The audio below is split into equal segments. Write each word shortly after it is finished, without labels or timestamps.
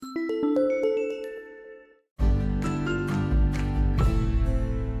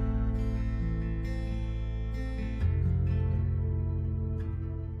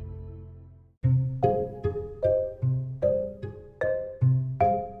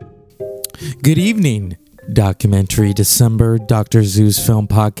Good evening, Documentary December Dr. Zeus Film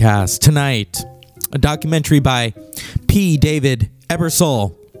Podcast. Tonight, a documentary by P. David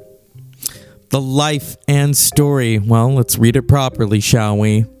Ebersole. The life and story. Well, let's read it properly, shall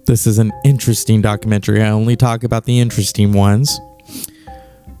we? This is an interesting documentary. I only talk about the interesting ones.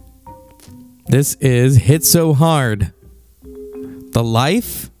 This is Hit So Hard. The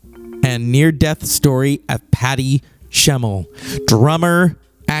life and near-death story of Patty Schemel, drummer,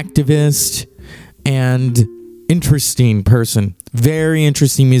 activist, and interesting person. Very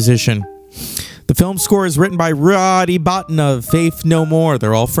interesting musician. The film score is written by Roddy Botton of Faith No More.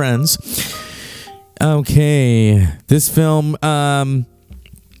 They're all friends. Okay, this film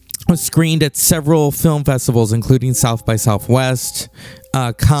was screened at several film festivals, including South by Southwest,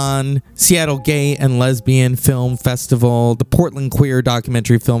 Cannes, Seattle Gay and Lesbian Film Festival, the Portland Queer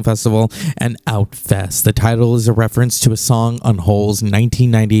Documentary Film Festival, and Outfest. The title is a reference to a song on Hole's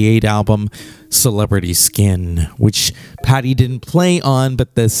 1998 album, Celebrity Skin, which Patty didn't play on,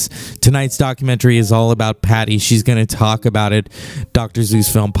 but tonight's documentary is all about Patty. She's going to talk about it. Dr.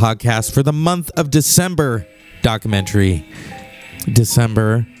 Zeus Film Podcast for the month of December. Documentary.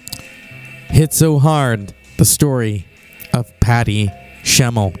 December. Hit So Hard. The story of Patty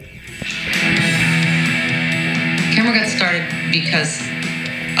Schemel. Camera got started because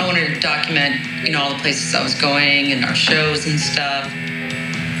I wanted to document, all the places I was going and our shows and stuff.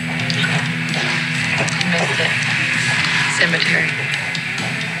 Missed it. Cemetery.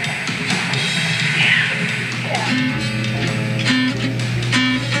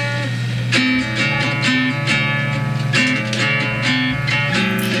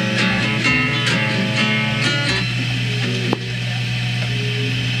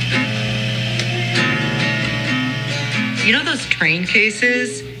 Those train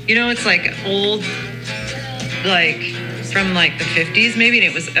cases, it's like old, like from like the 50s maybe,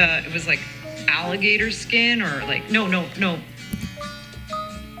 and it was like alligator skin or like no I don't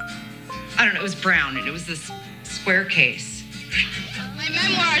know, it was brown and it was this square case. My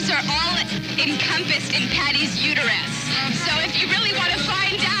memoirs are all encompassed in Patty's uterus, so if you really want to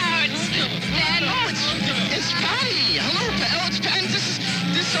find out, then it's Patty. Hello, it's Patty. This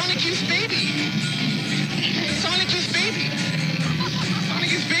is Sonic Youth's baby. Sonic Youth's baby.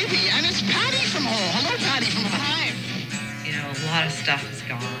 Sonic Youth's baby. And it's Patty from Hole. Hello, Patty from Hole. A lot of stuff is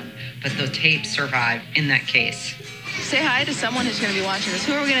gone, but the tapes survive in that case. Say hi to someone who's going to be watching this.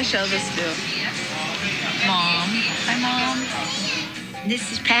 Who are we going to show this to? Mom. Hi, Mom.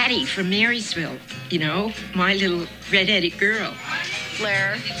 This is Patty from Marysville. My little red-headed girl.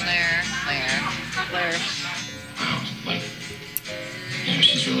 Blair. Wow,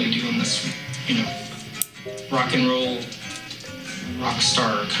 she's really doing this, rock and roll, rock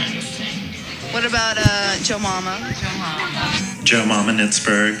star kind of thing. What about Joe Mama? Joe Mama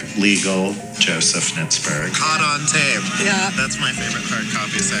Nitzberg, legal, Joseph Nitzberg. Caught on tape. Yeah. That's my favorite hard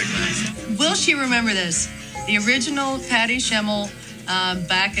copy segment. Will she remember this? The original Patty Schemel,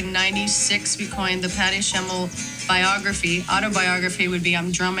 back in '96, we coined the Patty Schemel biography. Autobiography would be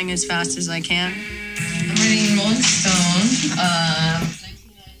I'm drumming as fast as I can. I'm reading Rolling Stone.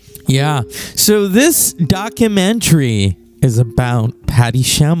 Yeah, so this documentary is about Patty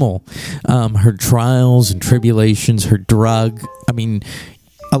Schemel, her trials and tribulations, her drug. I mean,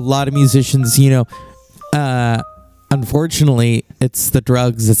 a lot of musicians, unfortunately, it's the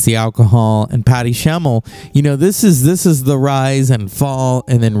drugs, it's the alcohol, and Patty Schemel, this is the rise and fall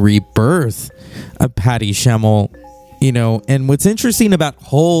and then rebirth of Patty Schemel, and what's interesting about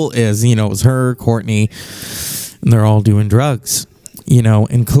Hole is, it was her, Courtney, and they're all doing drugs,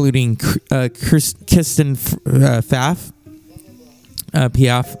 including Kristen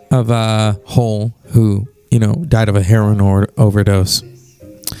Piaf of Hole, who, died of a heroin overdose.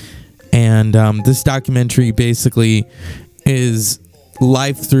 And this documentary basically is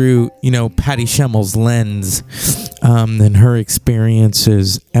life through, Patty Schemel's lens, and her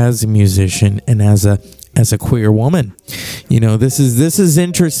experiences as a musician and as a queer woman. This is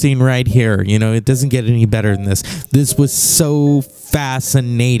interesting right here. It doesn't get any better than this. This was so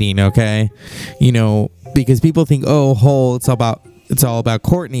fascinating, okay? Because people think, oh, Hole, it's all about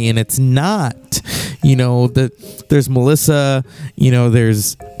Courtney, and it's not. There's Melissa,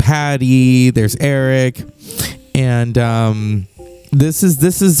 there's Patty, there's Eric, and this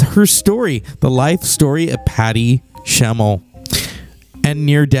is her story, the life story of Patty Schemel, and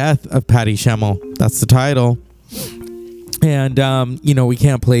near death of Patty Schemel. That's the title. And we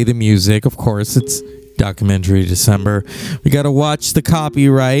can't play the music, of course. It's Documentary December. We got to watch the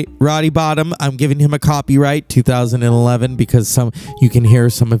copyright. Roddy Bottom, I'm giving him a copyright 2011 because you can hear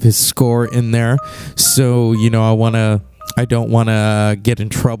some of his score in there. So, I want to I don't want to get in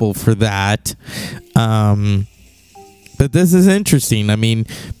trouble for that. But this is interesting. I mean,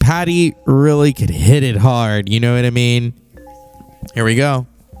 Patty really could hit it hard. You know what I mean? Here we go.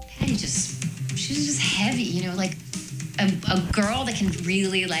 Patty she's just heavy, you know, like a girl that can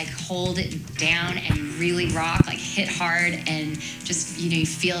really like hold it down and really rock, like hit hard and just, you know, you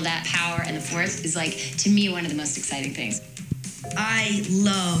feel that power and the force is like, to me, one of the most exciting things. I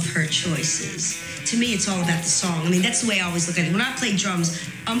love her choices. To me, it's all about the song. I mean, that's the way I always look at it. When I play drums,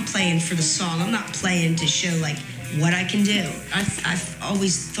 I'm playing for the song. I'm not playing to show like what I can do. I've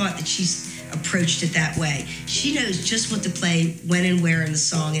always thought that she's approached it that way. She knows just what to play, when and where in the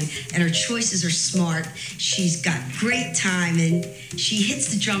song, and her choices are smart. She's got great timing. She hits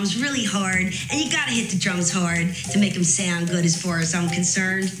the drums really hard, and you gotta hit the drums hard to make them sound good as far as I'm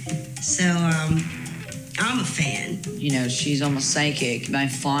concerned. So, I'm a fan. You know, she's almost psychic. My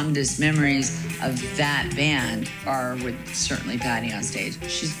fondest memories of that band are with certainly Patty on stage.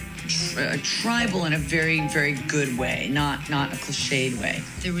 She's tribal in a very, very good way, not a cliched way.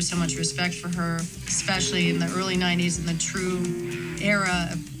 There was so much respect for her, especially in the early 90s, in the true era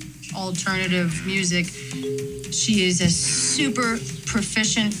of alternative music. She is a super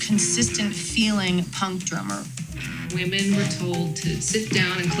proficient, consistent feeling punk drummer. Women were told to sit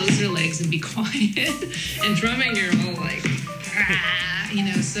down and close their legs and be quiet. And drumming, you're all like, you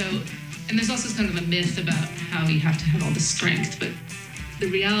know, so. And there's also kind of a myth about how you have to have all the strength, but the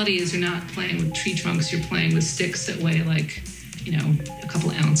reality is you're not playing with tree trunks, you're playing with sticks that weigh like, you know, a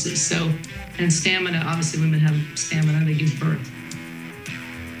couple ounces. So, and stamina, obviously women have stamina, they give birth.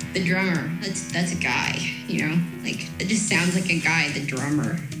 The drummer, that's a guy, you know, like it just sounds like a guy, the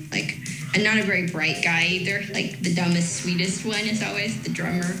drummer, like, and not a very bright guy either, like the dumbest, sweetest one is always the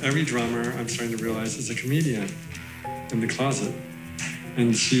drummer. Every drummer, I'm starting to realize, is a comedian in the closet.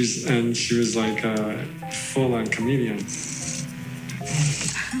 And she was like a full-on comedian.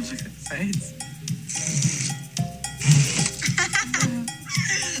 Look at the face.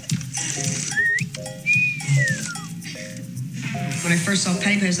 When I first saw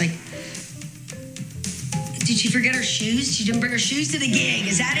Patty, I was like, did she forget her shoes? She didn't bring her shoes to the gig.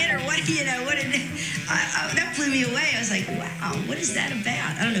 Is that it, or what? You know, what? That blew me away. I was like, wow, what is that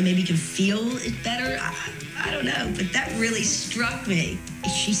about? I don't know. Maybe you can feel it better. I don't know, but that really struck me.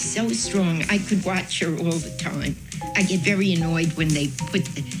 She's so strong. I could watch her all the time. I get very annoyed when they put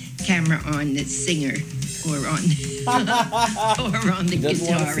the camera on the singer or on or on the guitarist.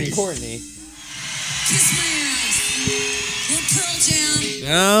 Doesn't want to see Courtney.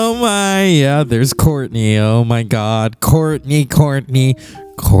 Oh my, yeah, there's Courtney. Oh my God, Courtney.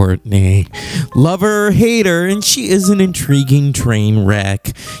 Love her or hate her, and she is an intriguing train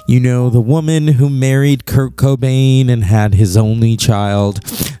wreck. You know, the woman who married Kurt Cobain and had his only child,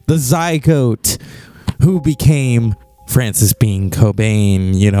 the zygote who became Francis Bean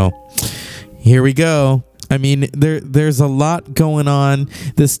Cobain. You know, here we go. I mean, there's a lot going on.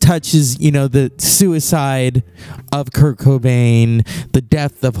 This touches, you know, the suicide of Kurt Cobain, the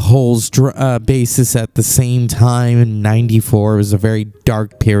death of Hole's bassist at the same time in '94. It was a very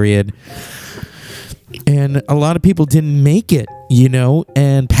dark period. And a lot of people didn't make it, you know,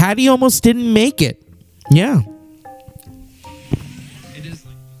 and Patty almost didn't make it. Yeah. It is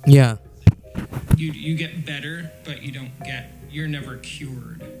like, yeah. You get better, but you're never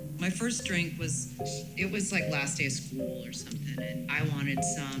cured. My first drink was like last day of school or something, and I wanted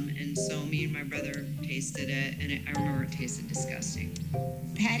some, and so me and my brother tasted it, and I remember it tasted disgusting.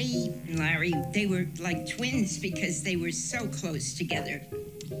 Patty and Larry, they were like twins because they were so close together.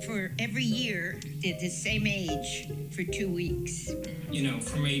 For every year, they're the same age for 2 weeks. You know,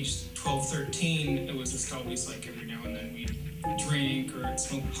 from age 12, 13, it was just always like every now and then we'd drink or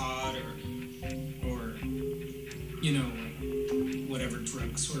smoke pot or you know, whatever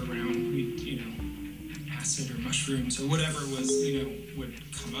drugs were around, acid or mushrooms or whatever was, would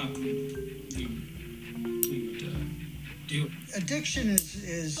come up, we would do it. Addiction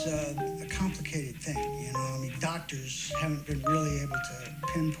is a complicated thing, you know. I mean, doctors haven't been really able to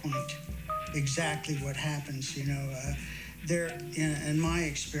pinpoint exactly what happens, you know. In my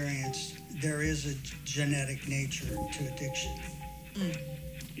experience, there is a genetic nature to addiction.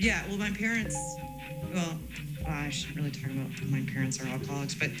 Yeah, well, my parents, I shouldn't really talk about my parents are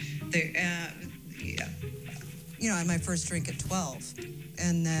alcoholics, but they, yeah. You know, I had my first drink at 12,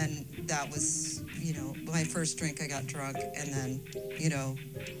 and then that was, my first drink, I got drunk, and then,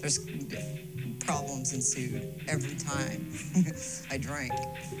 there's problems ensued every time I drank.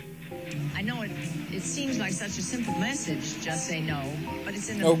 I know it seems like such a simple message, just say no, but it's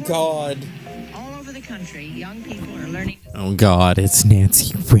an Oh God. All over the country, young people are learning. Oh God, it's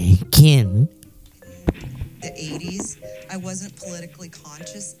Nancy Reagan. The 80s, I wasn't politically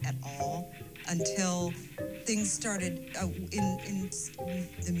conscious at all until things started in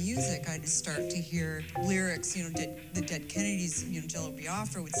the music. I'd start to hear lyrics, the Dead Kennedys, Jello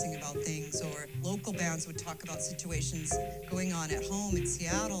Biafra would sing about things, or local bands would talk about situations going on at home in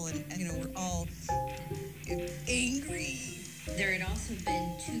Seattle, and we're all angry. There had also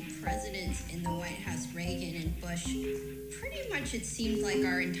been 2 presidents in the White House, Reagan and Bush, pretty much it seemed like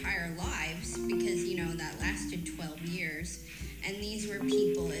our entire lives, because, that lasted 12 years. And these were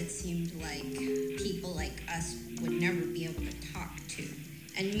people, it seemed like, people like us would never be able to talk to.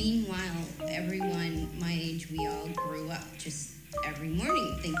 And meanwhile, everyone my age, we all grew up just every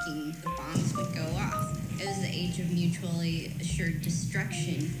morning thinking the bombs would go off. It was the age of mutually assured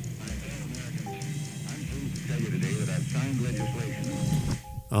destruction.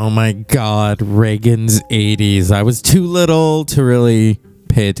 Oh my God, Reagan's 80s. I was too little to really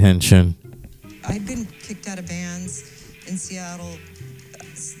pay attention. I'd been kicked out of bands in Seattle,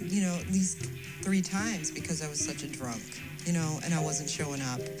 at least 3 times because I was such a drunk, and I wasn't showing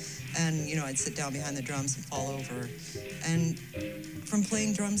up. And, I'd sit down behind the drums and fall over. And from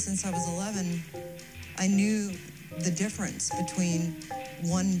playing drums since I was 11, I knew the difference between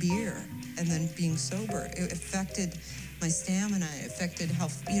one beer and then being sober. It affected my stamina. It affected how,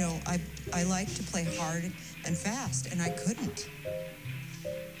 I like to play hard and fast, and I couldn't.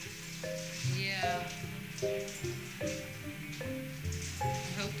 Yeah. I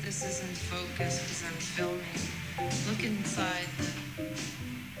hope this isn't focused because I'm filming. Look inside.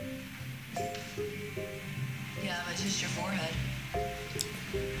 Yeah, but just your forehead.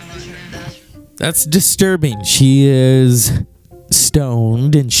 That's disturbing. She is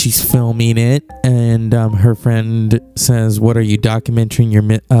stoned and she's filming it, and her friend says, "What are you documenting your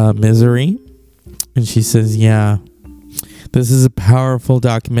misery?" And she says, "Yeah, this is a powerful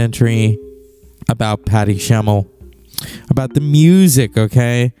documentary about Patty Schemel, about the music."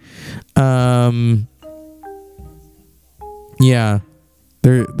 Okay, yeah,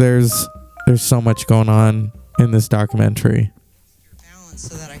 there's so much going on in this documentary. Balance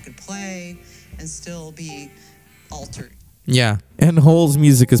so that I could play and still be altered. Yeah, and Hole's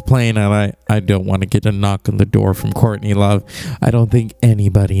music is playing, and I don't want to get a knock on the door from Courtney Love. I don't think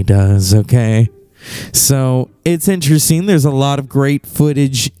anybody does, okay? So, it's interesting. There's a lot of great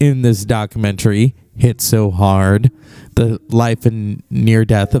footage in this documentary, Hit So Hard, the life and near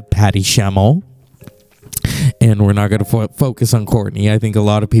death of Patty Schemel. And we're not going to focus on Courtney. I think a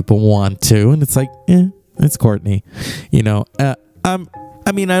lot of people want to, and it's like, it's Courtney.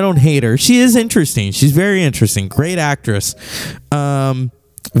 I mean, I don't hate her. She is interesting. She's very interesting. Great actress.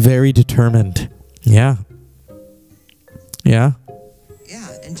 Very determined. Yeah. Yeah. Yeah,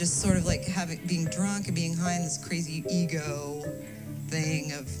 and just sort of like being drunk and being high in this crazy ego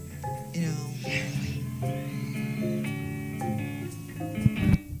thing of,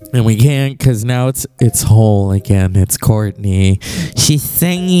 And we can't, because now it's Hole again. It's Courtney. She's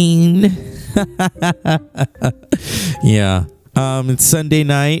singing. Yeah. It's Sunday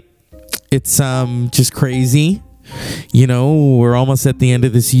night. It's just crazy. We're almost at the end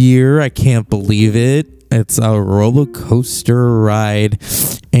of this year. I can't believe it. It's a roller coaster ride.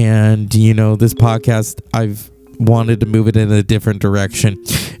 And, this podcast, I've wanted to move it in a different direction.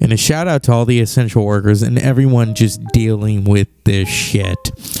 And a shout out to all the essential workers and everyone just dealing with this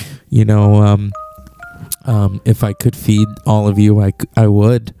shit. If I could feed all of you, I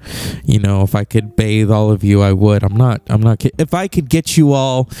would. If I could bathe all of you, I would. I'm not kidding. If I could get you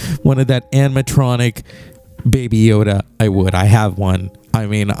all one of that animatronic Baby Yoda, I would. I have one. I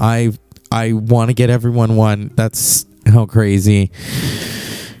mean, I want to get everyone one. That's how crazy.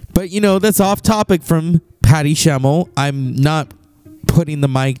 But, that's off topic from Patty Schemel. I'm not putting the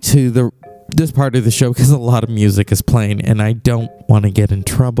mic to this part of the show because a lot of music is playing, and I don't want to get in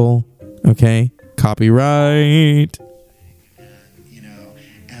trouble. Okay? Copyright.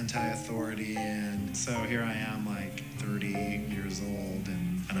 Anti-authority, and so here I am, like 30 years old,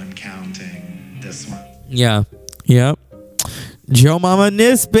 and I'm counting this one. Yeah. Yep. Joe Mama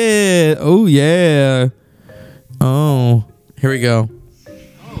Nisbet. Oh, yeah. Oh, here we go.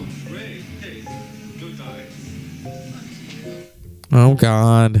 Oh,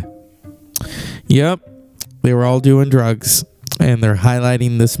 God. Yep. They were all doing drugs. And they're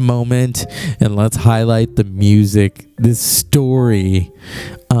highlighting this moment. And let's highlight the music. This story.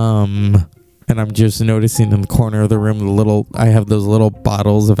 And I'm just noticing in the corner of the room, I have those little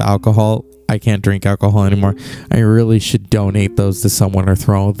bottles of alcohol. I can't drink alcohol anymore. I really should donate those to someone or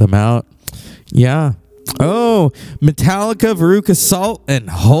throw them out. Yeah. Oh, Metallica, Veruca Salt, and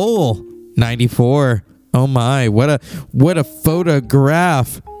Hole 94. Oh my, what a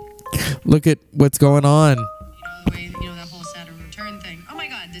photograph. Look at what's going on. The way, that thing. Oh my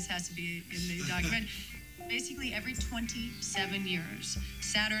God, this has to be in the document. Basically, every 27 years,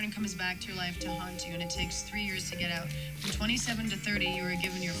 Saturn comes back to your life to haunt you, and it takes 3 years to get out. From 27 to 30, you are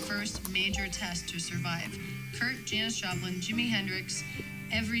given your first major test to survive. Kurt, Janis Joplin, Jimi Hendrix,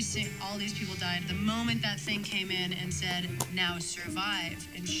 all these people died. The moment that thing came in and said, now survive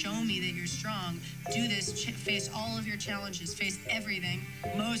and show me that you're strong, do this, face all of your challenges, face everything.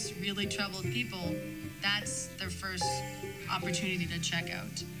 Most really troubled people, that's their first opportunity to check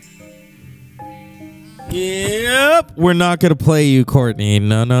out. Yep. We're not going to play you, Courtney.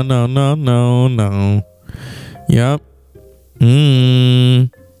 No. Yep.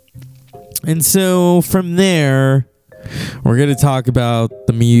 And so from there, we're going to talk about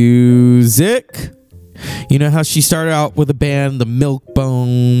the music. You know how she started out with a band, the Milk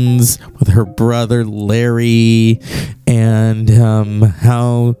Bones, with her brother Larry, and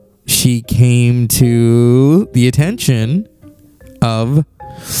how she came to the attention of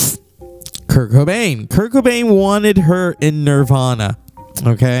Kurt Cobain. Kurt Cobain wanted her in Nirvana,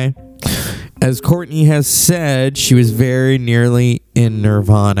 okay? As Courtney has said, she was very nearly in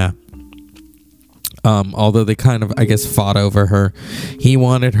Nirvana. Although they kind of, I guess, fought over her. He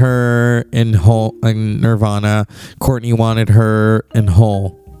wanted her in Nirvana. Courtney wanted her in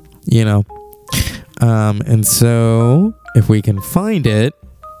Hole, you know. And so, if we can find it.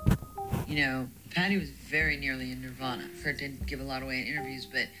 You know, Patty was very nearly in Nirvana. Kurt didn't give a lot away in interviews,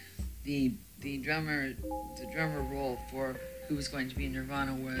 but the drummer role for who was going to be in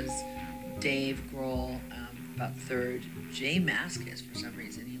Nirvana was Dave Grohl, about third. Jay Mascis, for some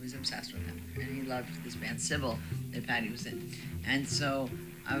reason, he was obsessed with him, and he loved this band Sybil that Patty was in. And so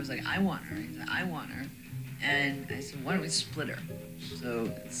I was like, I want her. He said, I want her. And I said, why don't we split her?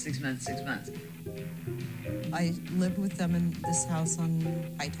 So 6 months, 6 months. I lived with them in this house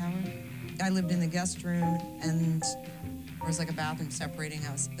on Hightower. I lived in the guest room, and there was like a bathroom separating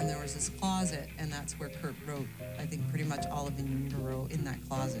us, and there was this closet, and that's where Kurt wrote, I think, pretty much all of In Utero in that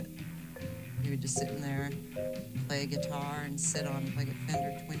closet. He would just sit in there, play a guitar, and sit on like a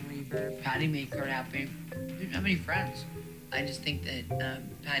Fender Twin Reverb. Patty made Kurt happy. He didn't have any friends. I just think that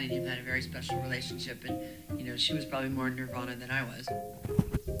Patty and him had a very special relationship, and you know, she was probably more Nirvana than I was.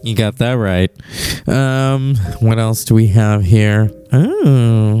 You got that right. What else do we have here?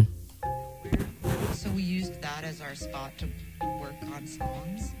 Oh. So we used that as our spot to work on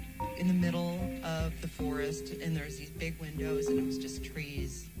songs in the middle of the forest, and there's these big windows, and it was just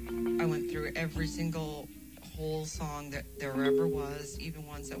trees. I went through every single whole song that there ever was, even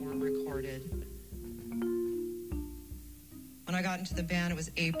ones that weren't recorded. When I got into the band, it was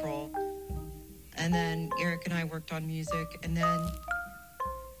April, and then Eric and I worked on music, and then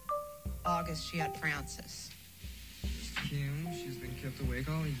August, she had Francis. Kim, she's been kept awake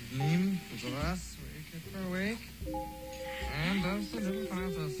all evening. For the last week, kept her awake. And that's the little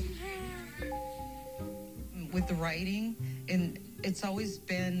Francis. With the writing, and it's always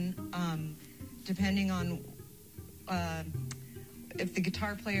been depending on if the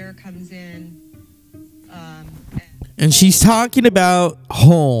guitar player comes in. And she's talking about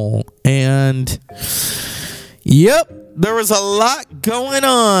Hole, and yep, there was a lot going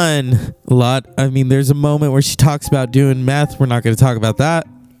on. There's a moment where she talks about doing meth. We're not going to talk about that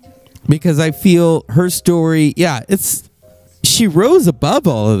because I feel her story, she rose above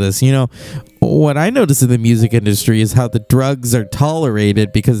all of this. You know, what I notice in the music industry is how the drugs are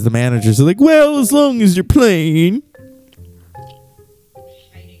tolerated because the managers are like, well, as long as you're playing.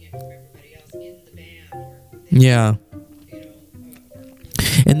 Yeah.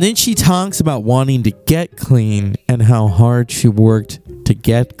 And then she talks about wanting to get clean and how hard she worked to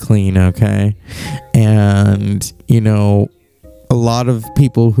get clean, okay? And, you know, a lot of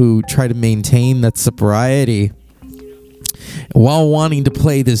people who try to maintain that sobriety while wanting to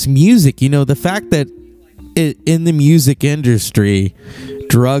play this music, you know, the fact that in the music industry,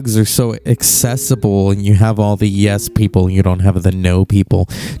 drugs are so accessible and you have all the yes people, you don't have the no people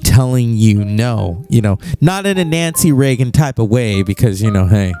telling you no, you know, not in a Nancy Reagan type of way because, you know,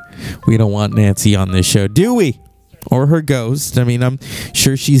 hey, we don't want Nancy on this show, do we? Or her ghost. I mean, I'm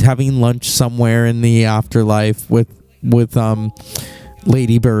sure she's having lunch somewhere in the afterlife with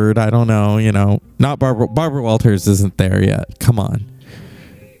Lady Bird. I don't know, you know, not Barbara Walters isn't there yet. Come on.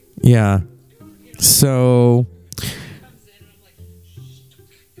 Yeah. So,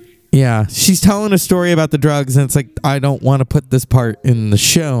 yeah, she's telling a story about the drugs, and it's like, I don't want to put this part in the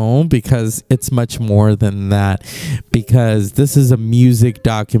show because it's much more than that, because this is a music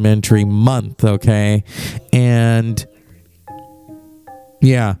documentary month, okay? And,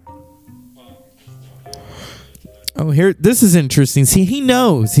 yeah. Oh, this is interesting. See, he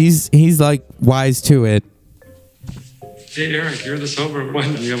knows. He's like wise to it. hey, Eric, you're the sober one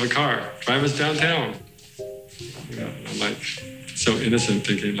and you have a car. Drive us downtown. I'm like, so innocent,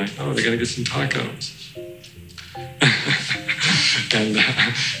 thinking like, oh, they're going to get some tacos. And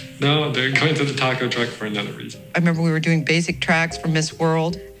no, they're going to the taco truck for another reason. I remember we were doing basic tracks for Miss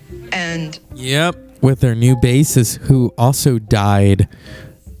World, and Yep, with their new bassist who also died.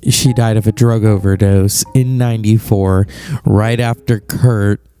 She died of a drug overdose in '94, right after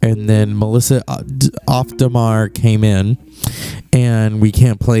Kurt, and then Melissa Oftamar came in, and we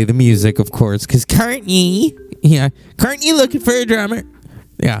can't play the music, of course, because Courtney looking for a drummer.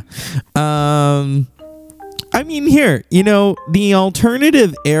 Yeah. I mean, here, the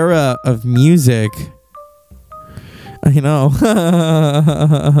alternative era of music,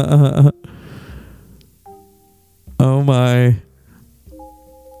 oh my.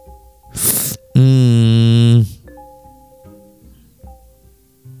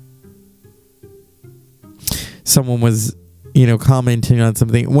 Someone was, commenting on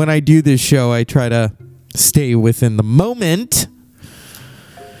something. When I do this show, I try to stay within the moment.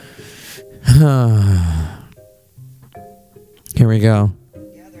 Here we go.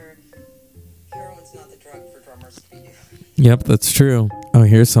 heroin's not the drug for drummers to be. Yep, that's true. Oh,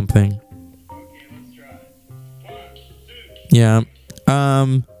 here's something. Yeah.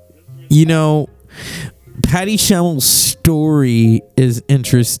 Patty Schemel's story is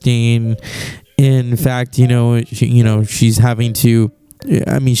interesting. In fact, she's having to,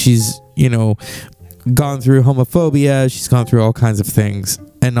 she's, gone through homophobia. She's gone through all kinds of things.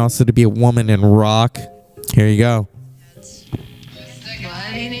 And also to be a woman in rock. Here you go.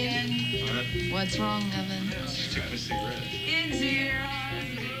 What's wrong, Evan? She took my cigarette.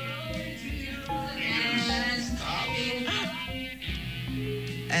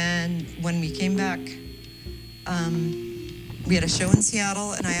 And when we came back, we had a show in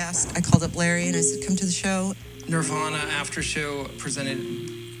Seattle, and I called up Larry and I said, come to the show. Nirvana after show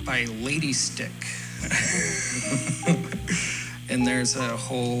presented by Lady Stick. And there's a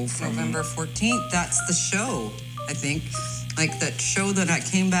whole from November 14th, that's the show, I think. Like that show that I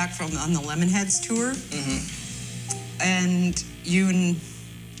came back from on the Lemonheads tour. Mm-hmm. And you and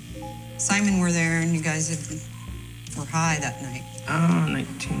Simon were there, and you guys were high that night.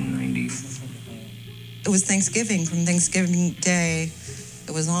 1990. It was Thanksgiving. From Thanksgiving Day,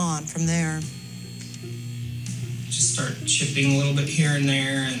 it was on from there. Just start chipping a little bit here and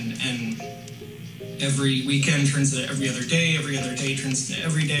there, and every weekend turns into every other day turns into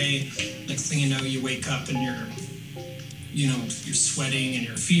every day. Next thing you know, you wake up and you're sweating and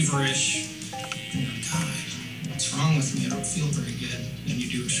you're feverish. And you're like, God, what's wrong with me? I don't feel very good. And you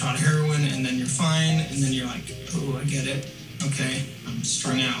do a shot of heroin, and then you're fine, and then you're like, oh, I get it. Okay, I'm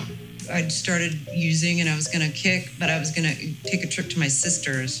strung out. I'd started using, and I was going to kick, but I was going to take a trip to my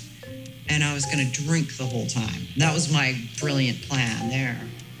sister's, and I was going to drink the whole time. That was my brilliant plan there.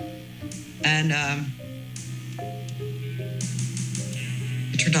 And I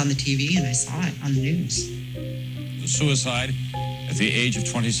turned on the TV, and I saw it on the news. Suicide at the age of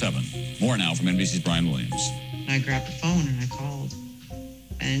 27. More now from NBC's Brian Williams. I grabbed the phone, and I called.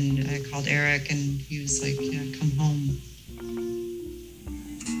 And I called Eric, and he was like, yeah, come home.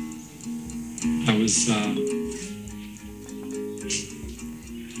 I was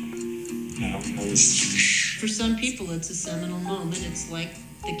For some people, it's a seminal moment. It's like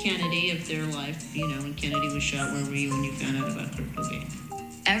the Kennedy of their life. When Kennedy was shot, where were you when you found out about Kurt Cobain?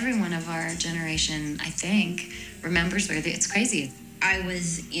 Everyone of our generation, I think, remembers it's crazy. I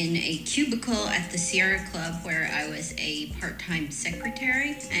was in a cubicle at the Sierra Club where I was a part-time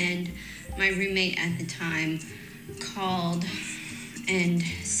secretary, and my roommate at the time called and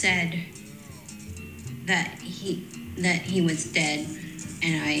said that he was dead,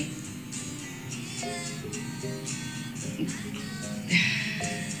 and I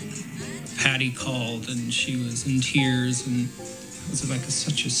Patty called, and she was in tears, and it was like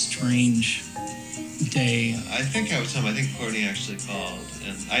such a strange day. I think Courtney actually called,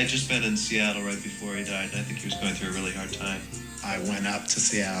 and I had just been in Seattle right before he died, and I think he was going through a really hard time. I went up to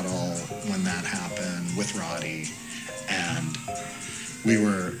Seattle when that happened with Roddy, and we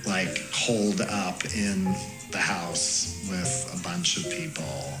were holed up in the house with a bunch of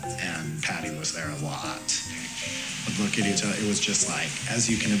people, and Patty was there a lot. We'd look at each other. It was just as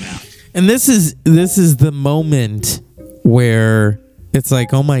you can imagine. And this is the moment where it's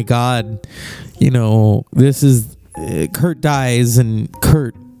like, oh my God, this is Kurt dies, and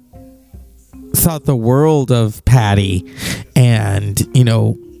Kurt thought the world of Patty, and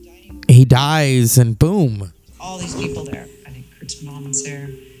he dies, and boom. All these people there. I think Kurt's mom was there.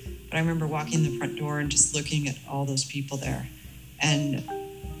 But I remember walking in the front door and just looking at all those people there. And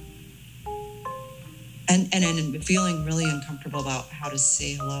and feeling really uncomfortable about how to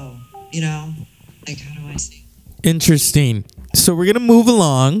say hello. You know, like how do I say? Interesting. So we're gonna move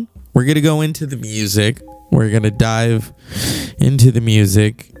along. We're gonna go into the music. We're gonna dive into the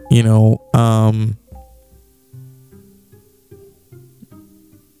music. You know,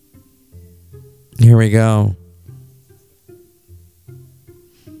 here we go.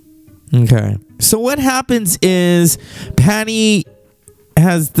 Okay. So what happens is Patty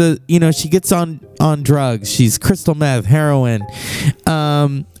has she gets on drugs. She's crystal meth, heroin.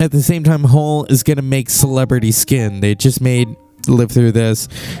 At the same time, Hole is going to make Celebrity Skin. They just made Live Through This,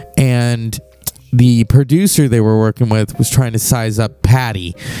 and the producer they were working with was trying to size up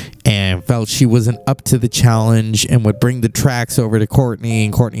Patty and felt she wasn't up to the challenge and would bring the tracks over to Courtney,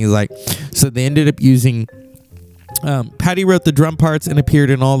 and Courtney's like, so they ended up using Patty wrote the drum parts and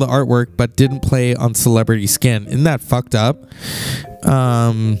appeared in all the artwork, but didn't play on Celebrity Skin. Isn't that fucked up?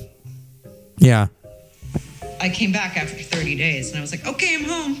 Yeah. I came back after 30 days and I was like, okay, I'm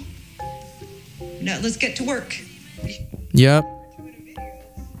home. Now let's get to work. Yep.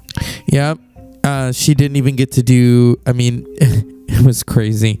 She didn't even get to do, it was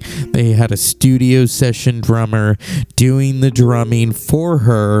crazy. They had a studio session drummer doing the drumming for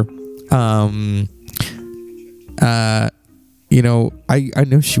her. I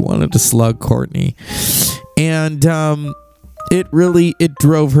know she wanted to slug Courtney, and it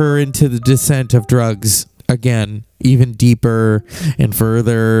drove her into the descent of drugs again, even deeper and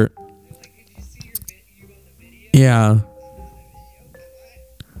further. Yeah.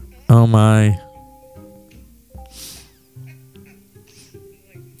 Oh my.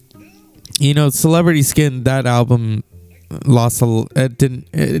 Celebrity Skin, that album lost it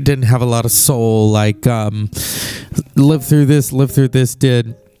didn't have a lot of soul like Live Through This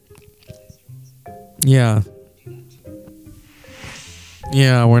did. Yeah,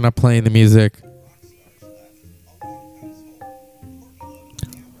 we're not playing the music.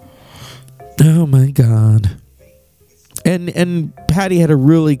 Oh my god. And Patty had a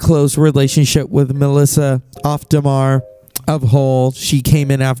really close relationship with Melissa Ofdamar of Hole. She came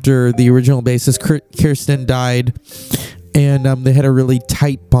in after the original bassist Kirsten died, and they had a really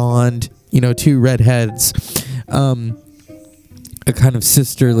tight bond, two redheads, a kind of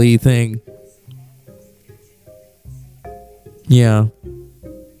sisterly thing. Yeah.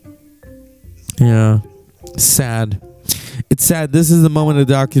 Sad. It's sad. This is the moment of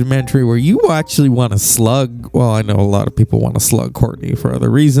the documentary where you actually want to slug. Well, I know a lot of people want to slug Courtney for other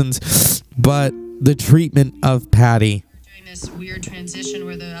reasons, but the treatment of Patty. During this weird transition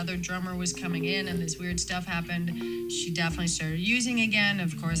where the other drummer was coming in and this weird stuff happened, she definitely started using again,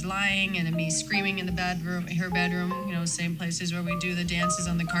 of course, lying, and then me screaming in her bedroom, same places where we do the dances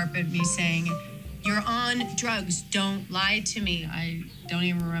on the carpet, me saying, "You're on drugs, don't lie to me." I don't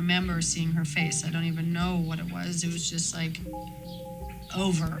even remember seeing her face. I don't even know what it was. It was just like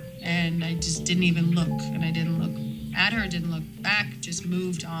over, and I just didn't even look, and I didn't look at her, didn't look back, just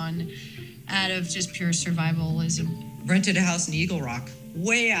moved on out of just pure survivalism. Rented a house in Eagle Rock,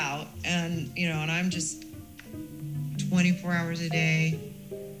 way out, and and I'm just 24 hours a day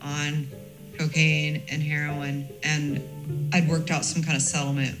on cocaine and heroin, and I'd worked out some kind of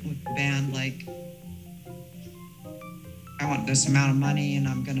settlement with the band, like, I want this amount of money and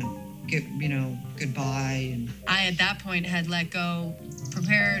I'm gonna get, goodbye. And I, at that point, had let go,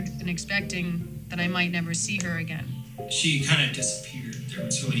 prepared and expecting that I might never see her again. She kind of disappeared. There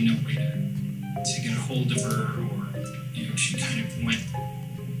was really no way to get a hold of her, or, she kind of went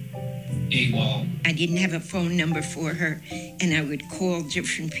AWOL. I didn't have a phone number for her, and I would call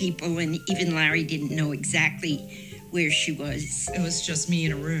different people, and even Larry didn't know exactly where she was. It was just me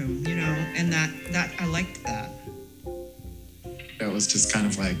in a room, and that I liked that. It was just kind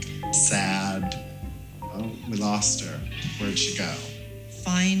of like sad. Oh, we lost her. Where'd she go?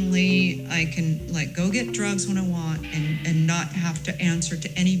 Finally, I can go get drugs when I want and not have to answer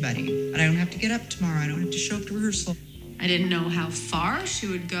to anybody. I don't have to get up tomorrow. I don't have to show up to rehearsal. I didn't know how far she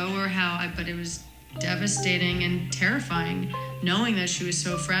would go but it was devastating and terrifying, knowing that she was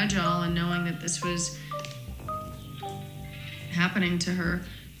so fragile and knowing that this was happening to her.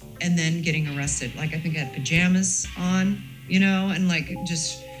 And then getting arrested. I think I had pajamas on, and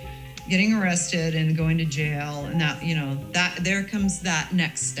just getting arrested and going to jail, and that there comes that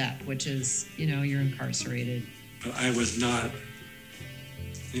next step, which is, you're incarcerated. I was not,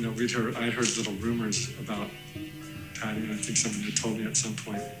 I heard little rumors about Patty, and I think someone had told me at some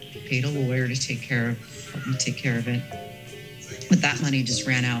point. Paid a lawyer to help me take care of it. But that money just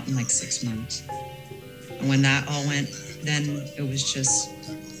ran out in 6 months. And when that all went, then it was just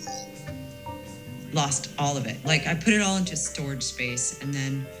lost all of it. I put it all into storage space, and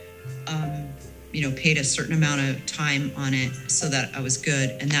then paid a certain amount of time on it so that I was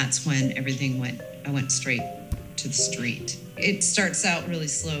good. And that's when I went straight to the street. It starts out really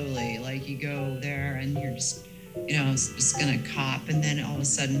slowly. Like you go there and you're just, just gonna cop. And then all of a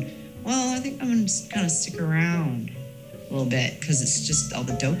sudden, well, I think I'm gonna just kind of stick around a little bit because it's just all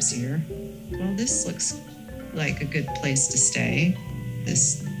the dope's here. Well, this looks like a good place to stay.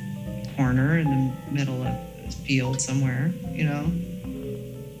 This corner in the middle of a field somewhere,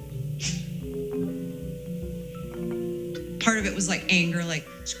 Part of it was like anger, like,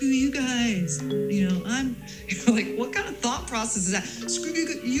 screw you guys. I'm like, what kind of thought process is that? Screw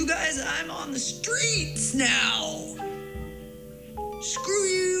you guys, I'm on the streets now. Screw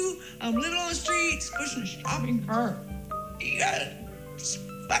you, I'm living on the streets, pushing a shopping cart. You gotta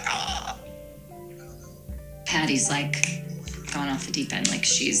back off. Patty's like gone off the deep end. Like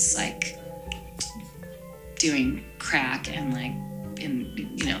she's like doing crack and like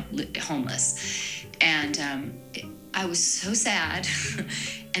homeless. And I was so sad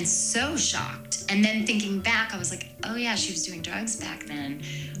and so shocked. And then thinking back, I was like, oh yeah, she was doing drugs back then,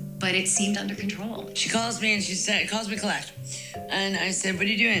 but it seemed under control. She calls me and calls me collect. And I said, what are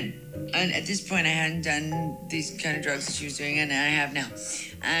you doing? And at this point, I hadn't done these kind of drugs that she was doing, and I have now.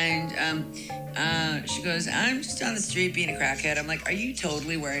 And she goes, I'm just on the street being a crackhead. I'm like, are you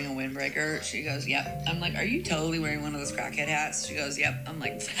totally wearing a windbreaker? She goes, yep. I'm like, are you totally wearing one of those crackhead hats? She goes, yep. I'm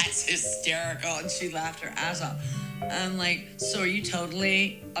like, that's hysterical. And she laughed her ass off. I'm like, so are you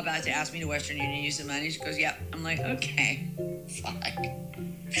totally about to ask me to Western Union use some money? She goes, yep. I'm like, okay, fine.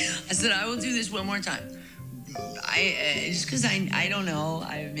 I said, I will do this one more time. Just because I don't know,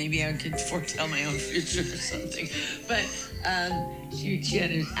 maybe I could foretell my own future or something. But she had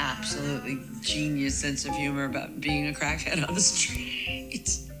an absolutely genius sense of humor about being a crackhead on the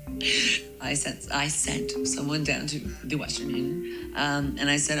street. I sent someone down to the Western Union, and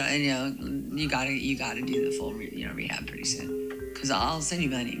I said, you gotta do the full rehab pretty soon, because I'll send you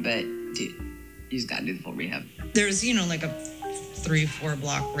money, but dude, you just gotta do the full rehab. There's like a 3-4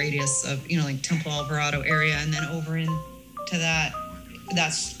 block radius of like Temple Alvarado area, and then over into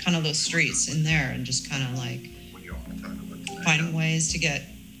that's kind of those streets in there, and just kind of like finding ways to get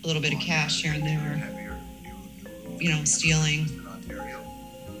a little bit of cash here and there, stealing,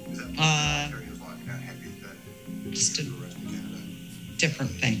 just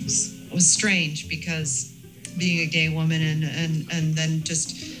different things. It was strange because being a gay woman and then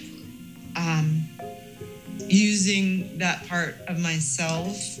just using that part of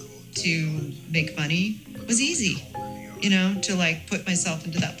myself to make money was easy, to like put myself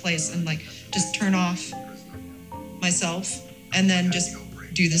into that place and like just turn off myself and then just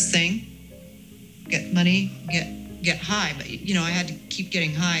do this thing, get money, get high. But I had to keep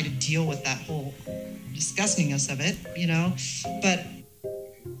getting high to deal with that whole disgustingness of it, but.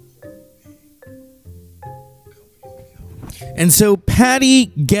 And so Patty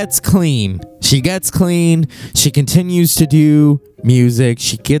gets clean. She gets clean. She continues to do music.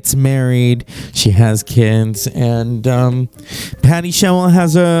 She gets married. She has kids. And Patty Schemel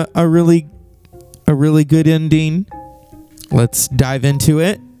has a really good ending. Let's dive into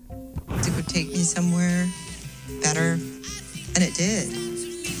it. It would take me somewhere better. And it did.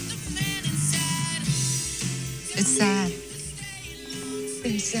 It's sad.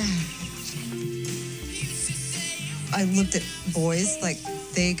 It's sad. I looked at boys like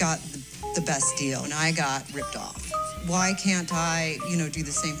they got the best deal and I got ripped off. Why can't I, do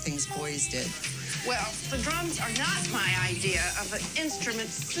the same things boys did? Well, the drums are not my idea of an instrument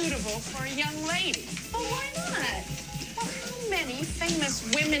suitable for a young lady. Well, why not? Well, how many famous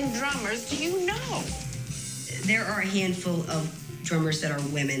women drummers do you know? There are a handful of drummers that are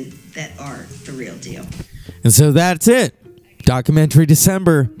women that are the real deal. And so that's it. Documentary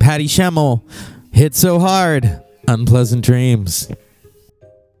December. Patty Schemel. Hit so hard. Unpleasant dreams.